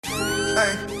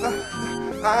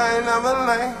I ain't never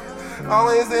lame.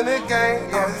 Always in the game,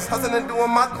 yeah. Just hustling and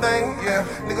doing my thing, yeah.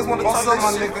 Niggas wanna talk to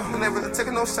my nigga, and they really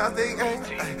taking no shots, they ain't.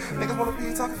 Niggas wanna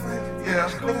be talking fake, yeah.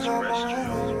 Niggas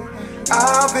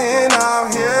I've been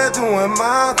out here doing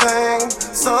my thing,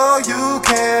 so you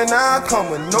cannot come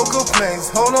with no complaints.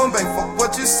 Hold on, babe, for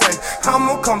what you say.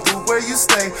 I'ma come through where you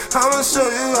stay. I'ma show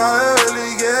you how it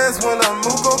really gets when I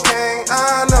move cocaine.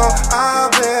 I know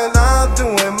I've been out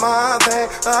doing my thing,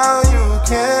 you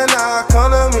cannot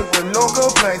come to me with no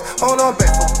complaints. Hold on, babe,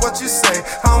 for what you say.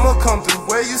 I'ma come through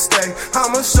where you stay.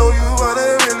 I'ma show you what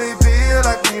it really be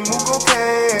like when you move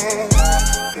cocaine.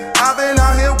 I've been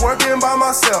out here working by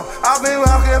myself. I've been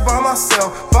out here by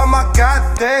myself, by my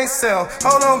goddamn self.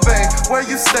 Hold on, babe, where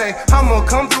you stay? I'ma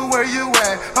come through where you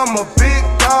at. I'm a big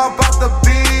dog, about to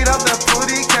beat up that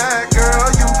booty cat. Girl,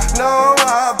 you know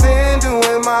I've been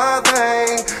doing my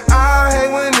thing. I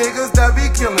hate when niggas that be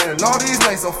killing all these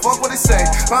names, so fuck what they say.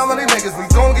 How many niggas we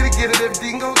gon' get it if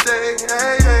dingo day?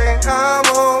 Hey, hey, I'm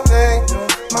okay,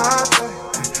 my thing.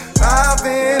 I've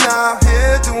been out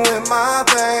here doing my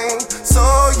thing, so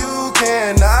you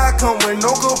cannot come with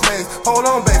no complaints. Hold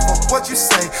on, babe, for what you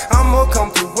say. I'ma come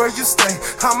through where you stay.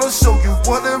 I'ma show you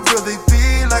what it really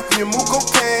be like when you move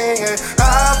cocaine.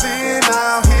 I've been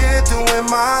out here doing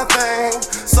my thing,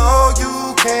 so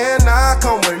you cannot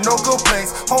come with no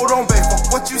complaints. Hold on, babe, for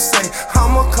what you say.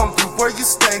 I'ma come through where you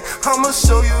stay. I'ma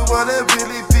show you what it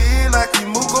really be like when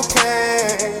you move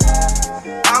cocaine.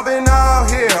 I've been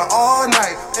out here all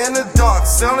night in the dark,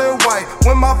 selling white,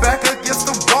 with my back against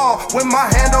the wall, with my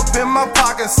hand up in my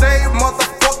pocket, say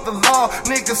motherfuck the law.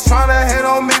 Niggas tryna hate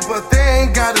on me, but they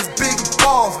ain't got as big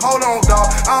balls. Hold on, dawg,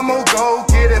 I'ma go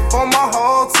get it for my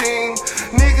whole team.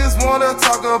 Niggas wanna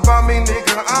talk about me,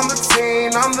 nigga, I'm the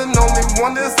teen. I'm the only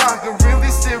one that's out here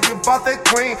really serious about that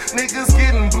queen. Niggas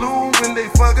getting blue when they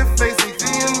fucking face they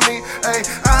G-ing me. Ay,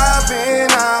 I've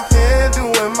been out here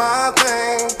doing my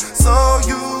thing, so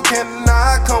you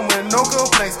cannot come with no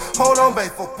complaints. Hold on,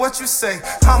 babe, for what you say.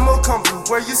 I'ma come through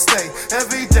where you stay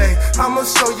every day. I'ma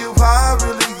show you how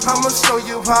I'ma show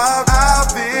you how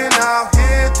I've been out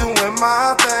here doing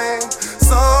my thing,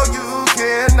 so you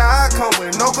cannot come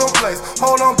with no complaints.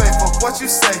 Hold on, babe, for what you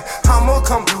say. I'ma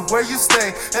come through where you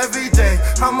stay every day.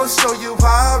 I'ma show you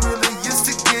how I really used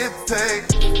to get paid.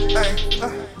 Hey,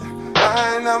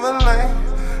 I ain't never lame.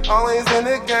 Always in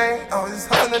the game, always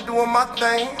hustling and doing my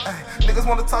thing. Ay, niggas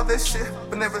wanna talk that shit,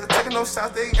 but never taking no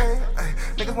shots, they ain't. Ay,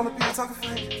 niggas wanna be talking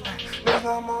fake. Niggas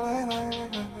know I'm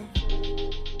on